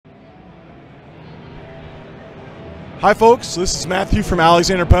Hi folks, this is Matthew from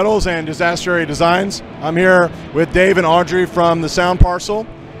Alexander Pedals and Disaster Area Designs. I'm here with Dave and Audrey from the Sound Parcel,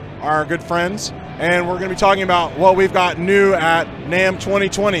 our good friends, and we're going to be talking about what we've got new at NAMM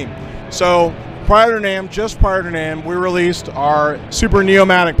 2020. So prior to NAMM, just prior to NAMM, we released our Super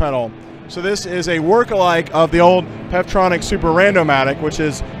Neo-Matic pedal. So this is a work-alike of the old Peptronic Super Rando-Matic, which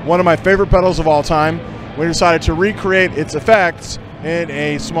is one of my favorite pedals of all time. We decided to recreate its effects in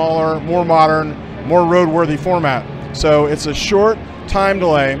a smaller, more modern, more roadworthy format. So it's a short time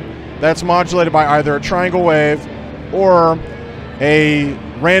delay that's modulated by either a triangle wave or a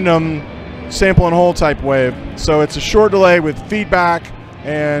random sample and hold type wave. So it's a short delay with feedback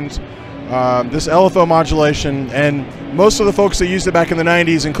and this LFO modulation, and most of the folks that used it back in the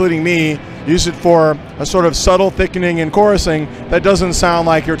 90s, including me, used it for a sort of subtle thickening and chorusing that doesn't sound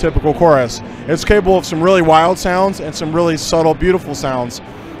like your typical chorus. It's capable of some really wild sounds and some really subtle, beautiful sounds.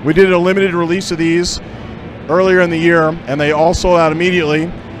 We did a limited release of these earlier in the year, and they all sold out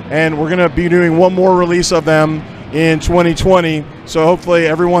immediately, and we're going to be doing one more release of them in 2020, so hopefully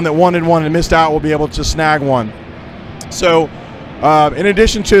everyone that wanted one and missed out will be able to snag one. So in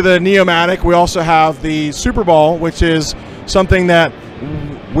addition to the Neo-Matic, we also have the Superball, which is something that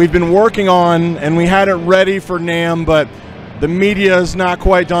we've been working on, and we had it ready for NAMM, but the media is not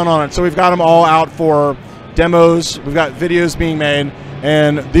quite done on it. So we've got them all out for demos. We've got videos being made,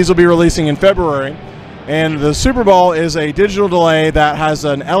 and these will be releasing in February. And the Superball is a digital delay that has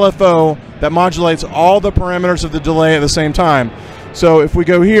an LFO that modulates all the parameters of the delay at the same time. So if we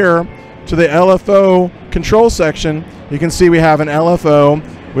go here to the LFO control section, you can see we have an LFO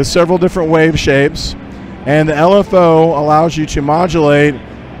with several different wave shapes, and the LFO allows you to modulate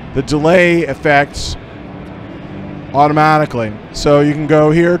the delay effects automatically. So you can go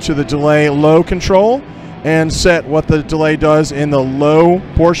here to the delay low control and set what the delay does in the low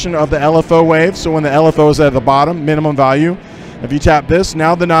portion of the LFO wave. So when the LFO is at the bottom, minimum value, if you tap this,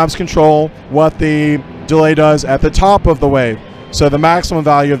 now the knobs control what the delay does at the top of the wave, so the maximum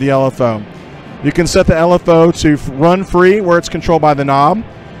value of the LFO. You can set the LFO to run free, where it's controlled by the knob.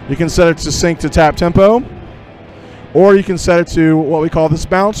 You can set it to sync to tap tempo, or you can set it to what we call this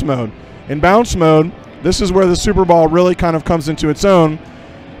bounce mode. In bounce mode, this is where the Superball really kind of comes into its own.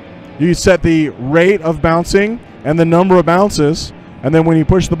 You set the rate of bouncing and the number of bounces, and then when you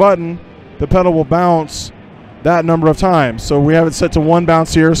push the button, the pedal will bounce that number of times. So we have it set to one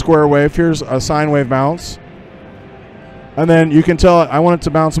bounce here, square wave. Here's a sine wave bounce. And then you can tell it, I want it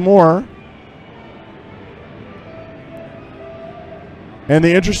to bounce more. And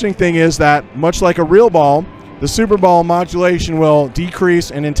the interesting thing is that, much like a real ball, the Superball modulation will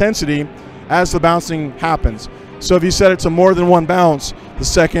decrease in intensity as the bouncing happens. So if you set it to more than one bounce, the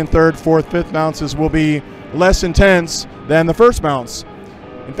second, third, fourth, fifth bounces will be less intense than the first bounce.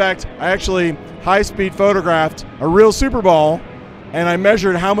 In fact, I actually high-speed photographed a real Superball, and I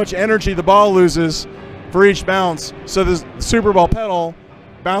measured how much energy the ball loses for each bounce. So the Superball pedal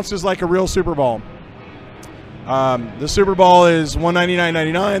bounces like a real Superball. The Superball is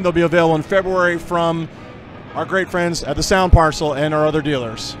 $199.99. They'll be available in February from our great friends at the Sound Parcel and our other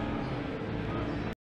dealers.